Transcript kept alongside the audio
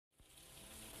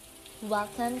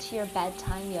Welcome to your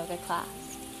bedtime yoga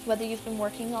class. Whether you've been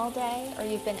working all day or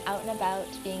you've been out and about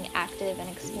being active and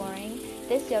exploring,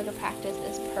 this yoga practice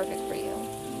is perfect for you.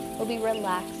 We'll be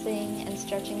relaxing and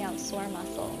stretching out sore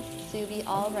muscles, so you'll be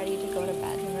all ready to go to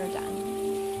bed when we're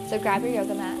done. So grab your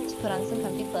yoga mat, put on some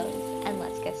comfy clothes, and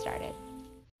let's get started.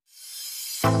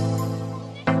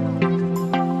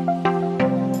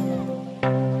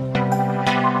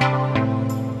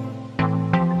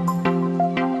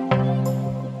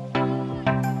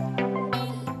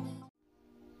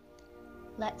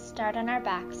 Let's start on our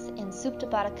backs in Supta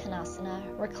Baddha Konasana,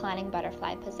 reclining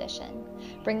butterfly position.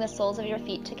 Bring the soles of your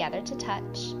feet together to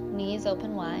touch, knees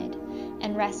open wide,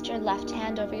 and rest your left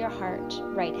hand over your heart,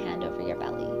 right hand over your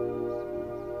belly.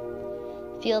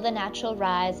 Feel the natural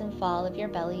rise and fall of your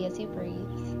belly as you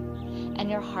breathe, and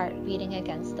your heart beating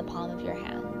against the palm of your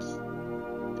hand.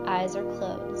 Eyes are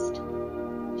closed.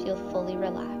 Feel fully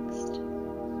relaxed.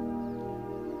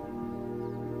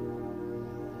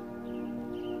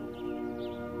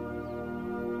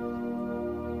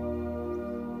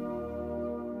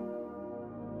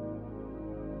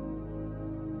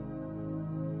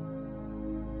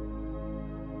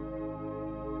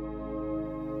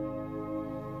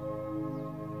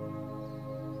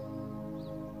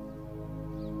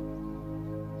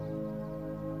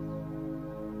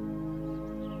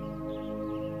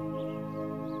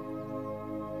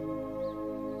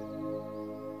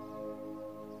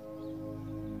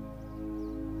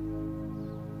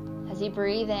 As you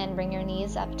breathe in, bring your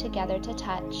knees up together to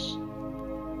touch.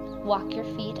 Walk your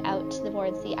feet out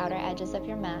towards the outer edges of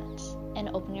your mat and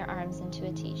open your arms into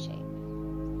a T shape.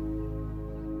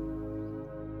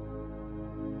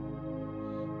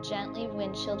 Gently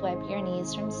windshield wipe your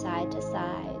knees from side to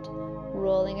side,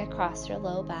 rolling across your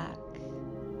low back,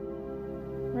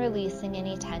 releasing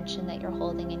any tension that you're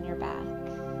holding in your back,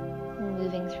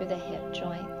 moving through the hip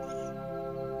joints.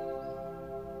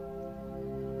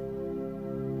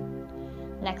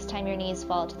 Next time your knees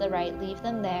fall to the right, leave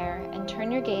them there and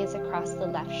turn your gaze across the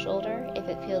left shoulder if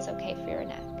it feels okay for your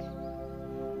neck.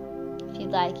 If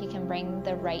you'd like, you can bring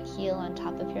the right heel on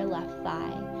top of your left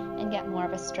thigh and get more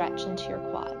of a stretch into your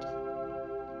quad.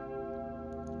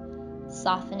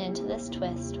 Soften into this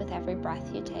twist with every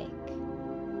breath you take.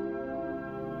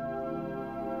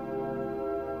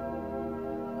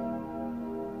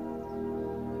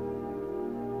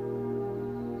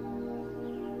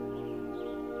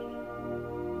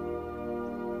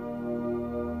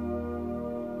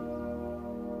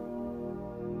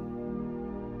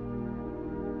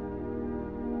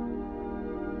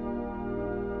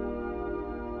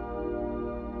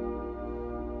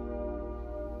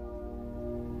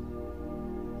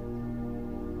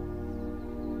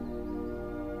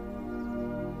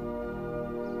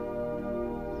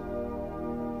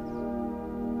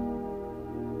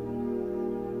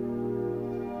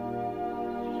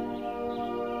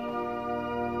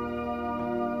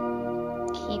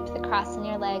 Keep the cross in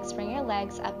your legs, bring your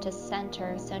legs up to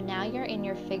center, so now you're in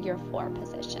your figure 4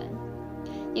 position.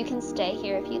 You can stay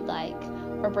here if you'd like,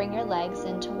 or bring your legs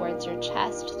in towards your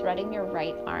chest, threading your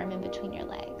right arm in between your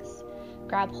legs.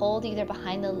 Grab hold either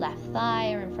behind the left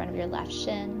thigh or in front of your left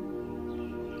shin.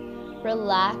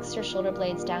 Relax your shoulder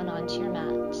blades down onto your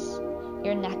mat.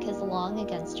 Your neck is long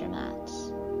against your mat.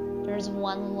 There's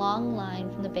one long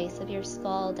line from the base of your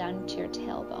skull down to your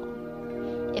tailbone.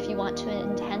 If you want to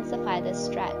intensify this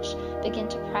stretch, begin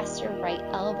to press your right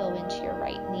elbow into your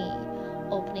right knee,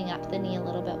 opening up the knee a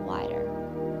little bit wider.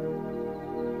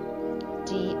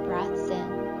 Deep breaths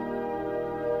in.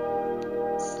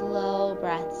 Slow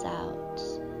breaths out.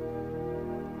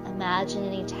 Imagine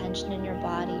any tension in your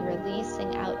body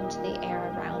releasing out into the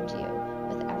air around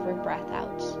you with every breath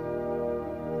out.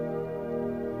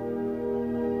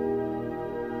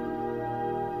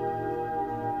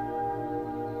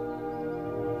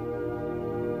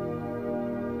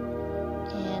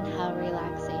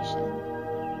 Relaxation.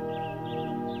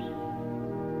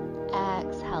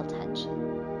 Exhale tension.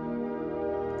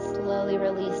 Slowly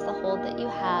release the hold that you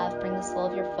have. Bring the sole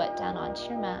of your foot down onto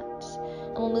your mat.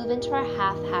 And we'll move into our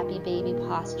half happy baby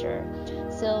posture.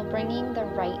 So bringing the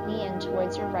right knee in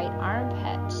towards your right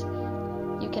armpit.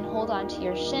 You can hold onto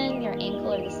your shin, your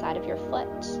ankle, or the side of your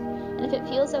foot. And if it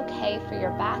feels okay for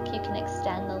your back, you can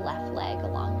extend the left leg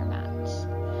along your mat.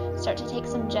 Start to take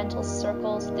some gentle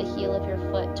circles with the heel of your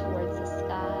foot towards the sky.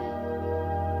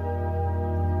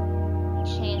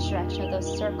 Change direction of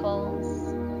those circles.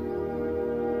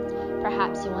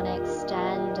 Perhaps you want to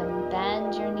extend and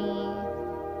bend your knee,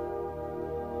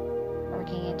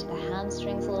 working into the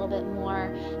hamstrings a little bit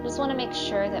more. You just want to make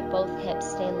sure that both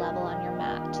hips stay level on your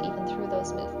mat, even through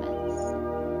those movements.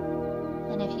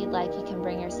 And if you'd like, you can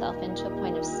bring yourself into a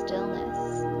point of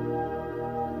stillness.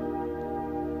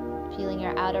 Feeling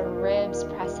your outer ribs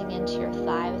pressing into your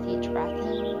thigh with each breath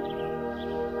in.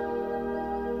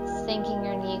 Sinking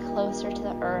your knee closer to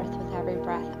the earth with every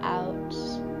breath out.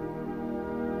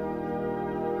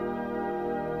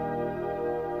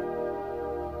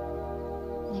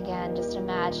 And again, just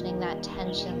imagining that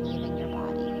tension leaving your body.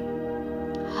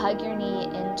 Hug your knee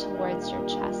in towards your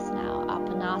chest now,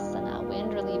 Apanasana,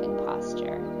 wind relieving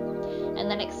posture. And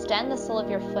then extend the sole of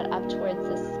your foot up towards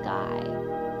the sky.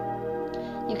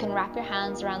 You can wrap your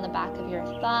hands around the back of your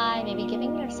thigh, maybe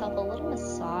giving yourself a little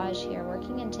massage here,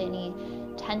 working into any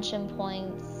tension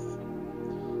points,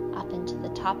 up into the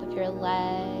top of your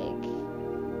leg,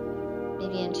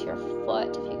 maybe into your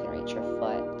foot if you can reach your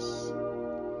foot,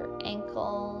 your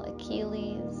ankle,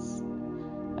 Achilles,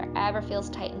 wherever feels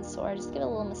tight and sore. Just give it a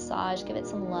little massage, give it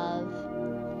some love.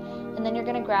 And then you're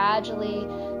going to gradually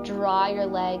draw your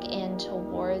leg in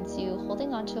towards you,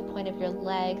 holding onto a point of your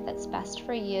leg that's best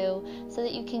for you so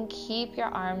that you can keep your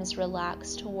arms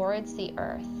relaxed towards the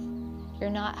earth. You're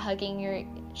not hugging your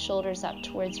shoulders up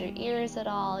towards your ears at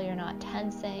all. You're not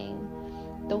tensing.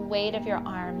 The weight of your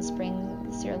arms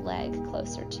brings your leg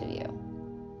closer to you.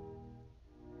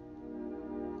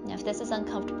 Now, if this is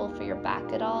uncomfortable for your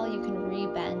back at all, you can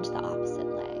re-bend the opposite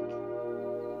leg.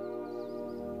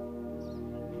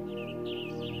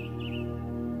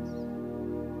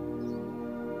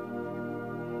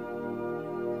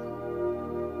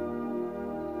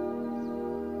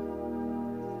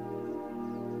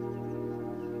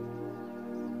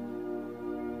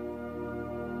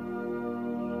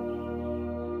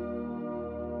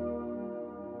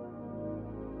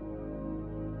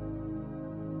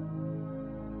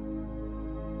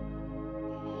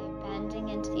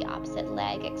 Into the opposite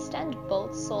leg, extend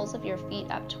both soles of your feet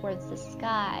up towards the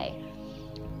sky.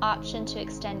 Option to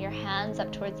extend your hands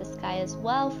up towards the sky as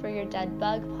well for your dead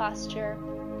bug posture.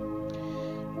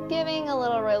 Giving a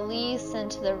little release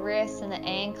into the wrists and the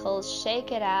ankles,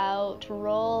 shake it out,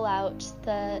 roll out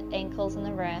the ankles and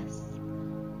the wrists.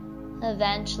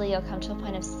 Eventually you'll come to a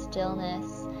point of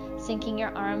stillness, sinking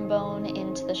your arm bone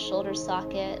into the shoulder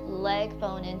socket, leg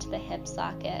bone into the hip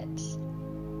socket.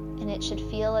 And it should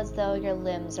feel as though your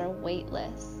limbs are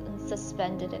weightless and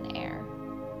suspended in air.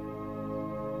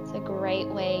 It's a great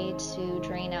way to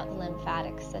drain out the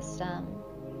lymphatic system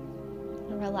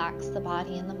and relax the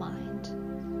body and the mind.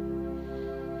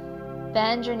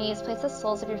 Bend your knees, place the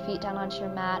soles of your feet down onto your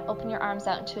mat, open your arms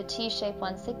out into a T shape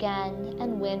once again,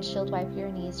 and windshield wipe your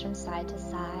knees from side to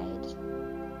side.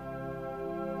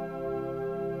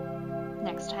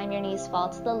 Next time your knees fall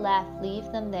to the left,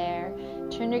 leave them there.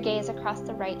 Turn your gaze across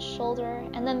the right shoulder,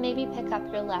 and then maybe pick up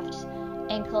your left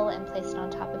ankle and place it on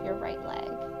top of your right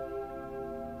leg.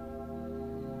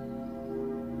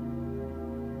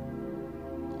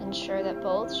 Ensure that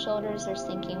both shoulders are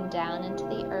sinking down into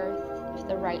the earth. If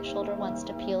the right shoulder wants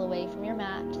to peel away from your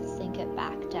mat, sink it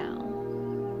back down.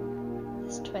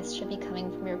 This twist should be coming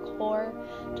from your core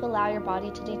to allow your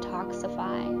body to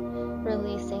detoxify,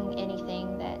 releasing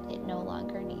anything that it no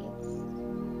longer needs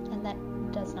and that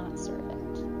does not serve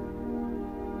it.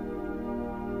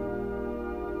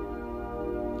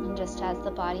 And just as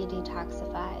the body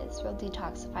detoxifies, you'll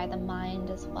detoxify the mind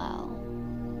as well,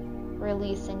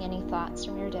 releasing any thoughts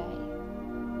from your day,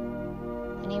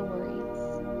 any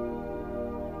worries,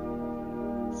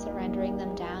 surrendering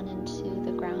them down into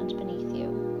the ground beneath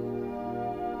you.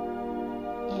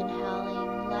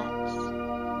 Inhaling, let,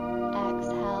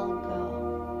 exhale, go.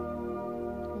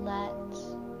 Let,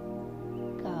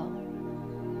 go.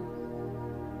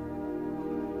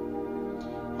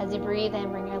 As you breathe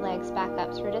in, bring your legs back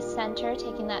up through to center,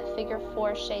 taking that figure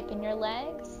 4 shape in your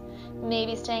legs.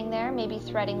 Maybe staying there, maybe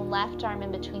threading left arm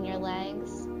in between your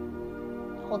legs,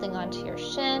 holding onto your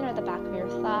shin or the back of your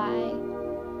thigh.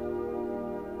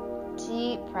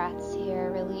 Deep breaths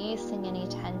here, releasing any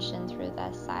tension through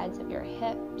the sides of your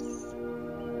hips.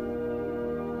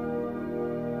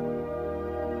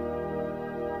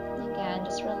 Again,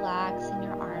 just relaxing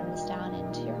your arms down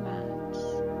into your mat.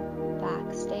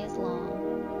 Back stays long.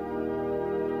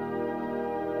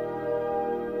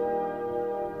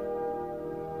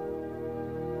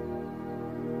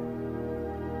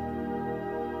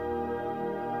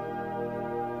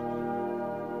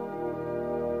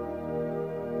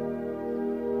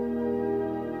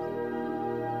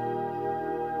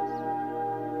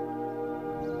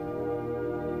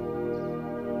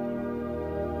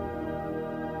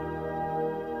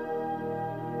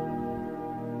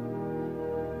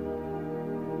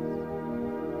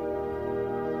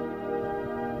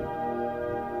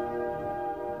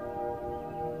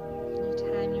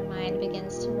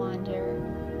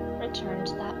 return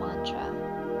to that mantra.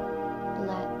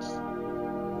 Let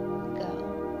go.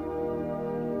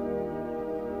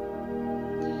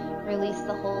 Release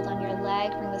the hold on your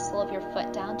leg. Bring the sole of your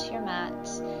foot down to your mat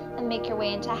and make your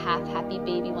way into half happy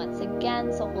baby once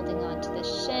again. So holding on to the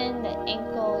shin, the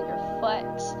ankle, your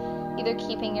foot, either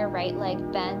keeping your right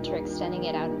leg bent or extending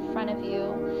it out in front of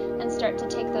you, and start to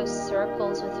take those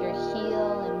circles with your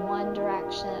heel in one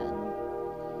direction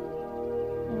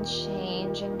and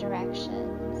changing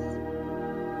directions.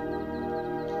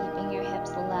 Keeping your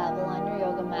hips level on your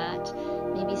yoga mat.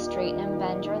 Maybe straighten and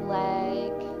bend your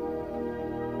leg.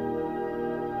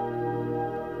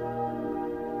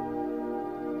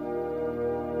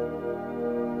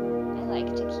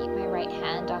 To keep my right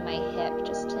hand on my hip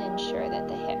just to ensure that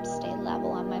the hips stay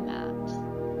level on my mat.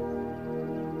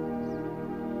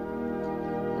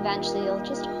 Eventually you'll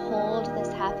just hold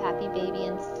this half happy baby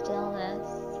in stillness.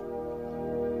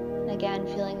 And again,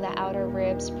 feeling the outer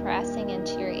ribs pressing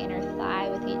into your inner thigh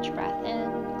with each breath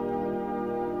in.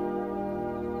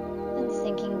 And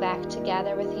sinking back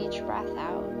together with each breath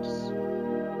out.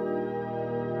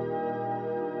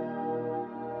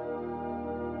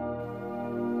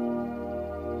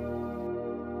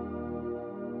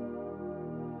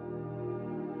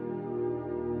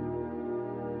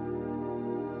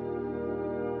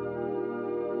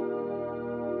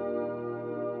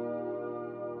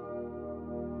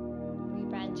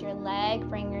 Your leg,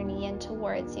 bring your knee in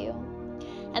towards you,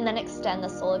 and then extend the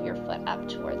sole of your foot up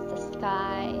towards the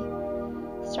sky,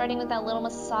 starting with that little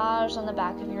massage on the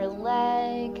back of your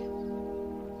leg,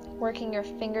 working your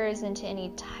fingers into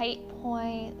any tight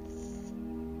points,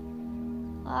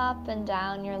 up and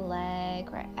down your leg,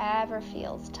 wherever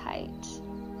feels tight.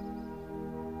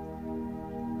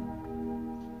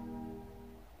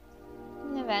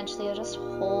 Eventually, you'll just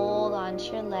hold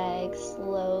onto your leg,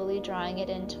 slowly drawing it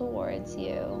in towards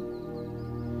you.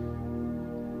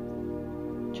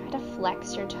 Try to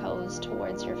flex your toes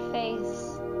towards your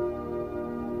face.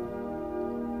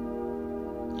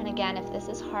 And again, if this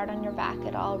is hard on your back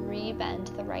at all, re-bend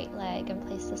the right leg and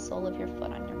place the sole of your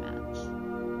foot on your mat.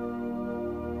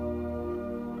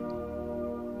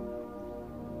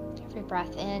 Every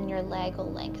breath in, your leg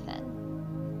will lengthen.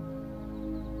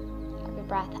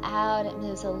 Breath out, it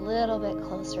moves a little bit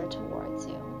closer towards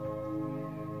you.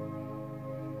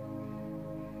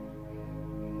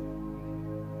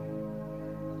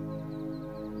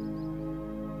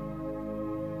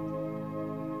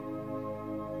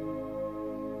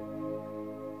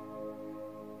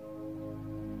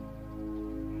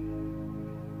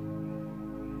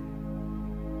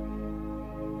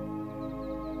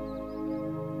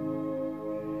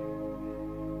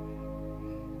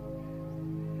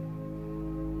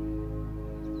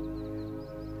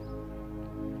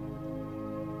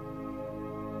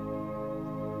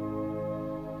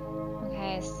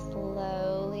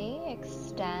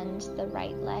 Extend the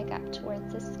right leg up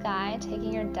towards the sky,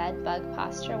 taking your dead bug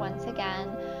posture once again.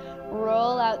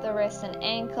 Roll out the wrists and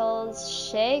ankles,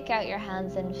 shake out your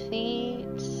hands and feet,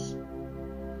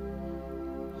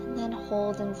 and then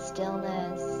hold in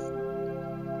stillness,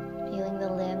 feeling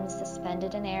the limbs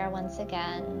suspended in air once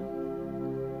again.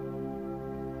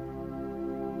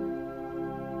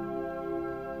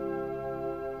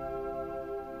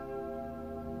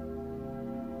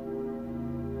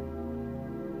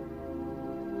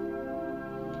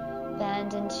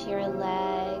 Bend into your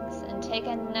legs and take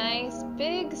a nice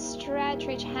big stretch.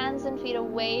 Reach hands and feet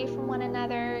away from one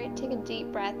another. Take a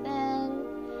deep breath in.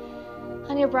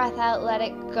 On your breath out, let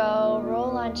it go.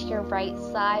 Roll onto your right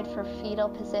side for fetal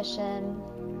position,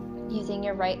 using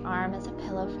your right arm as a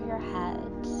pillow for your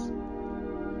head.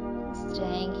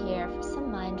 Staying here for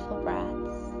some mindful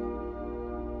breaths.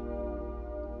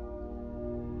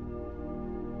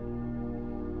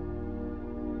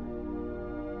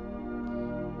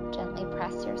 Gently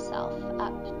press yourself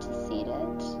up to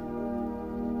seated.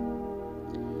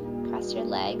 Cross your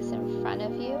legs in front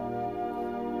of you.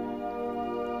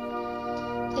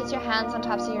 Place your hands on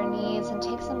tops of your knees and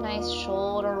take some nice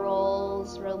shoulder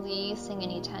rolls, releasing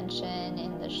any tension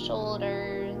in the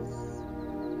shoulders.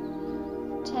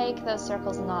 Take those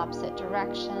circles in the opposite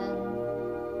direction.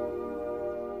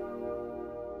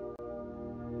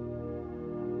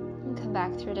 And come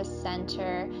back through to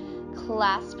center.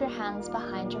 Clasp your hands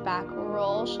behind your back,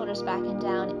 roll shoulders back and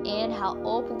down. Inhale,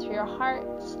 open through your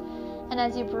heart. And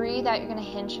as you breathe out, you're going to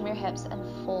hinge from your hips and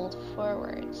fold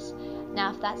forwards.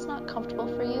 Now, if that's not comfortable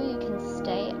for you, you can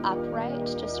stay upright,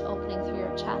 just opening through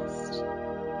your chest.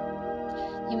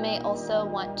 You may also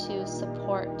want to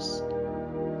support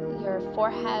your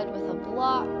forehead with a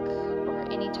block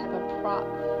or any type of prop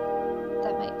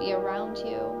that might be around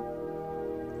you.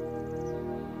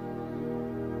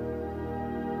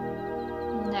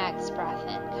 Next breath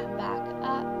in, come back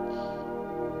up.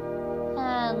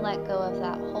 And let go of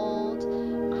that hold.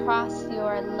 Cross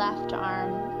your left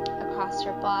arm across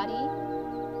your body,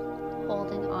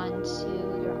 holding on to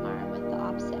your arm with the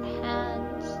opposite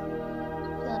hand.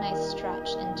 Feel a nice stretch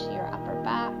into your upper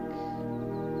back.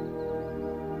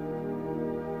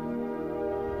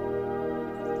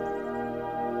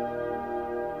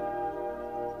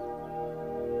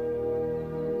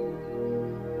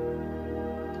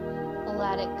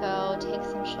 Let it go. Take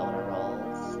some shoulder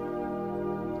rolls.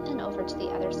 And over to the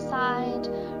other side.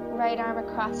 Right arm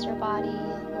across your body,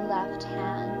 left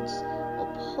hand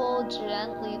will pull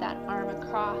gently that arm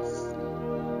across.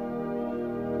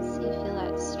 So you feel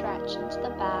that stretch into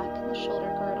the back and the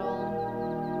shoulder girdle.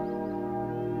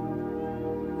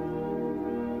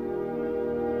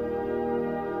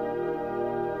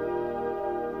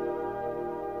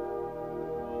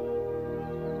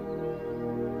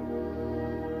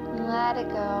 Let it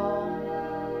go.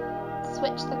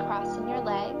 Switch the cross in your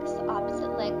legs.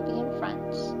 Opposite leg will be in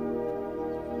front.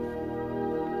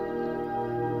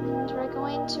 And we're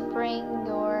going to bring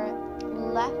your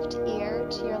left ear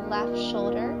to your left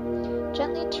shoulder.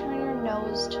 Gently turn your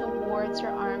nose towards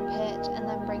your armpit and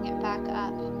then bring it back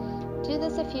up. Do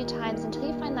this a few times until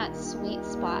you find that sweet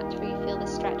spot where you feel the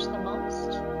stretch the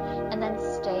most. And then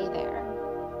stay there.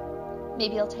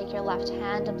 Maybe you'll take your left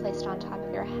hand and place it on top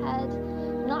of your head.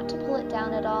 Not to pull it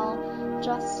down at all,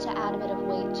 just to add a bit of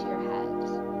weight to your head.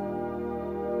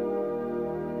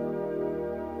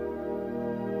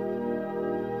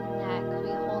 Neck,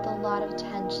 we hold a lot of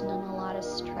tension and a lot of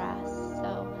stress,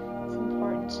 so it's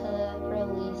important to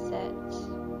release it.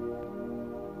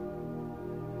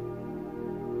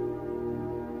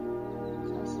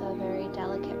 It's also a very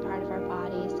delicate part of our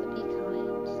body, so be kind.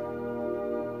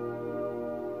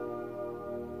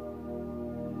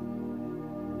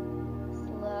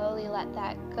 Let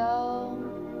that go,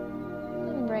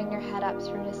 and bring your head up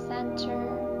through to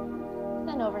center,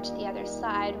 then over to the other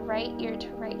side, right ear to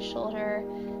right shoulder,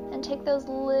 and take those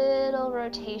little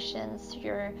rotations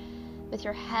with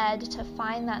your head to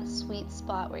find that sweet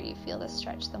spot where you feel the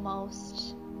stretch the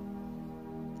most.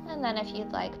 And then if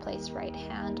you'd like, place right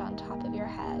hand on top of your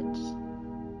head.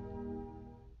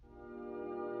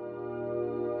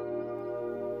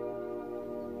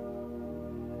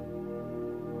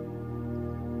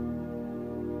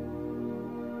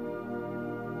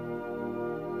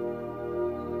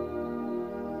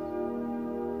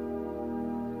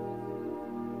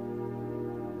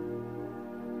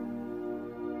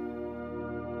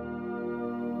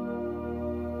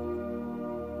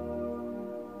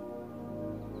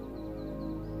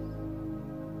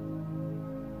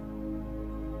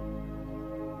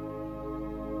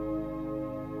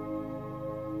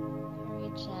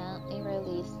 Gently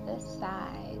release this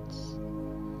side.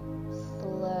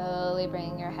 Slowly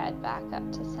bring your head back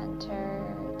up to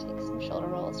center. Take some shoulder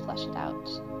rolls, flush it out.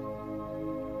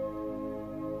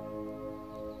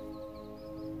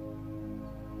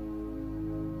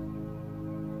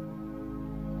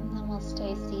 And then we'll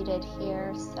stay seated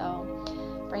here. So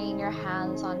bringing your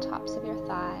hands on tops of your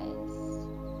thighs.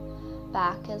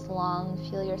 Back is long,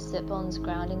 feel your sit bones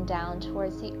grounding down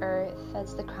towards the earth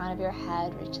as the crown of your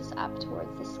head reaches up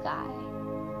towards the sky.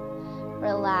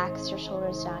 Relax your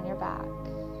shoulders down your back.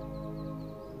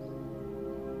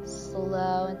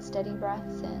 Slow and steady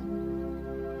breaths in.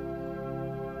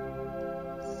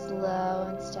 Slow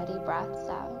and steady breaths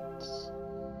out.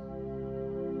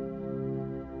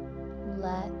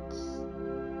 Let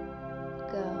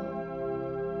go.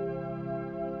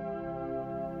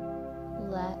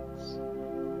 Let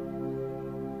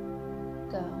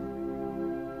go.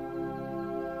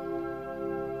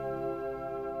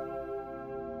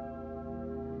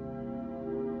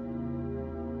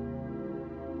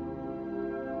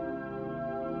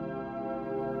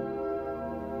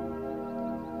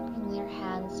 Bring your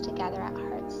hands together at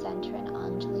heart center in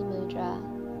Anjali Mudra.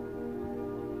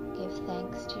 Give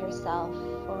thanks to yourself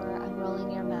for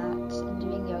unrolling your mat and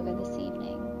doing yoga this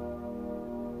evening.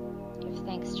 Give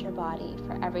thanks to your body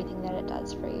for everything that it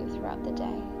does for you throughout the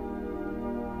day.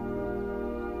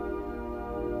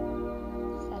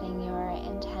 Setting your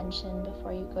intention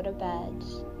before you go to bed.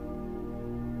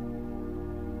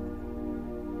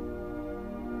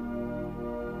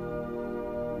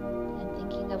 And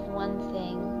thinking of one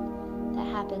thing that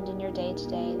happened in your day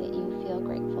today that you feel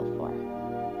grateful for.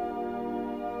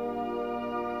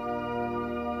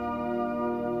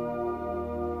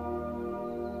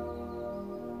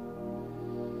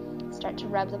 Start to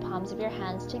rub the palms of your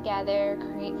hands together,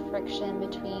 create friction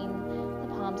between the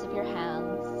palms of your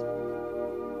hands.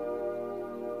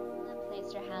 And then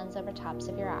place your hands over tops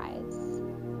of your eyes.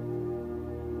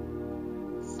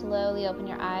 slowly open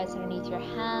your eyes underneath your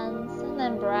hands and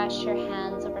then brush your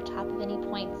hands over top of any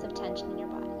points of tension in your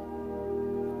body.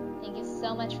 Thank you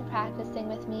so much for practicing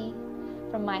with me.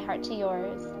 From my heart to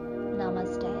yours,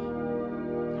 namaste.